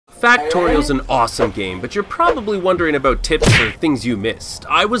Factorio's an awesome game, but you're probably wondering about tips or things you missed.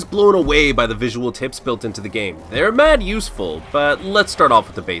 I was blown away by the visual tips built into the game. They're mad useful, but let's start off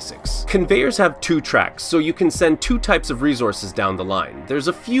with the basics. Conveyors have two tracks, so you can send two types of resources down the line. There's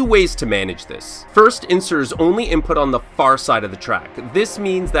a few ways to manage this. First, inserters only input on the far side of the track. This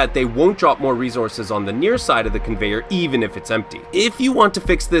means that they won't drop more resources on the near side of the conveyor even if it's empty. If you want to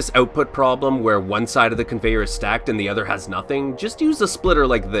fix this output problem where one side of the conveyor is stacked and the other has nothing, just use a splitter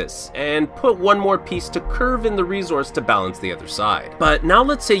like this and put one more piece to curve in the resource to balance the other side. But now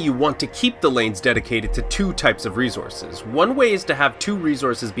let's say you want to keep the lanes dedicated to two types of resources. One way is to have two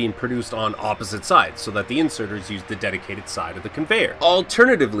resources being produced on opposite sides so that the inserters use the dedicated side of the conveyor.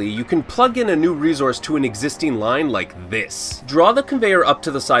 Alternatively, you can plug in a new resource to an existing line like this. Draw the conveyor up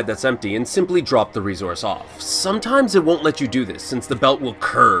to the side that's empty and simply drop the resource off. Sometimes it won't let you do this since the belt will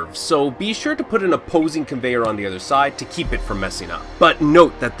curve, so be sure to put an opposing conveyor on the other side to keep it from messing up. But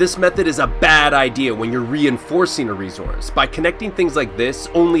note that this method is a bad idea when you're reinforcing a resource. By connecting things like this,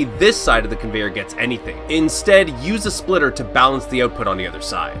 only this side of the conveyor gets anything. Instead, use a splitter to balance the output on the other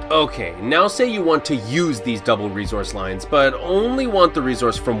side. Okay, now say you want to use these double resource lines, but only want the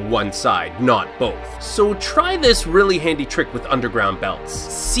resource from one side, not both. So try this really handy trick with underground belts.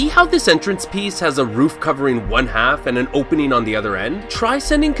 See how this entrance piece has a roof covering one half and an opening on the other end? Try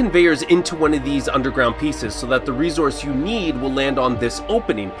sending conveyors into one of these underground pieces so that the resource you need will land on this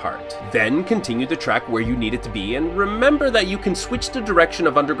opening part. Then continue the track where you need it to be, and remember that you can switch the direction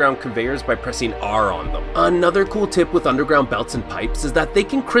of underground conveyors by pressing R on them. Another cool tip with underground belts and pipes is that they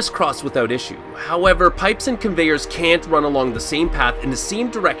can crisscross without issue. However, pipes and conveyors can't run along the same path in the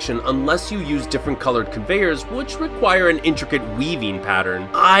same direction unless you use different colored conveyors, which require an intricate weaving pattern.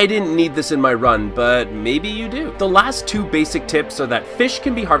 I didn't need this in my run, but maybe you do. The last two basic tips are that fish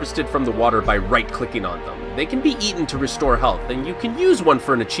can be harvested from the water by right-clicking on them. They can be eaten to restore health, and you can use one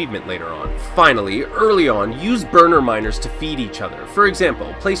for an achievement later on. Finally, early on, use burner miners to feed each other. For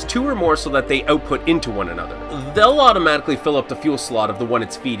example, place two or more so that they output into one another. They'll automatically fill up the fuel slot of the one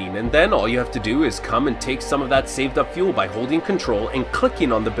it's feeding, and then all you have to do is come and take some of that saved up fuel by holding control and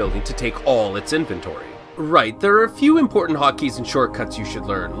clicking on the building to take all its inventory. Right, there are a few important hotkeys and shortcuts you should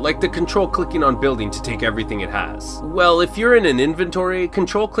learn, like the control clicking on building to take everything it has. Well, if you're in an inventory,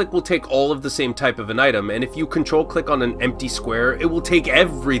 control click will take all of the same type of an item, and if you control click on an empty square, it will take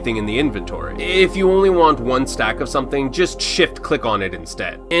everything in the inventory. If you only want one stack of something, just shift click on it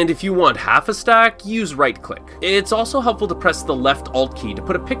instead. And if you want half a stack, use right click. It's also helpful to press the left alt key to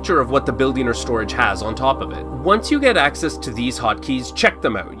put a picture of what the building or storage has on top of it. Once you get access to these hotkeys, check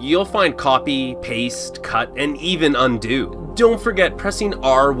them out. You'll find copy, paste, cut, and even undo. Don't forget, pressing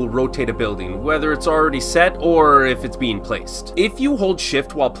R will rotate a building, whether it's already set or if it's being placed. If you hold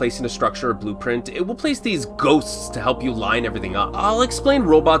shift while placing a structure or blueprint, it will place these ghosts to help you line everything up. I'll explain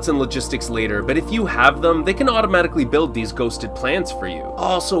robots and logistics later, but if you have them, they can automatically build these ghosted plans for you.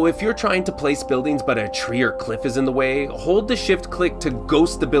 Also, if you're trying to place buildings but a tree or cliff is in the way, hold the shift click to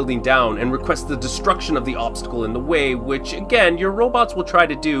ghost the building down and request the destruction of the obstacle in the way, which again, your robots will try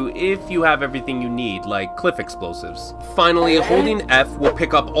to do if you have everything you need, like cliff explosives. Finally, holding F will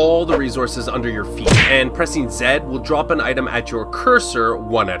pick up all the resources under your feet, and pressing Z will drop an item at your cursor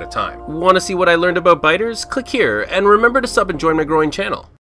one at a time. Want to see what I learned about biters? Click here, and remember to sub and join my growing channel.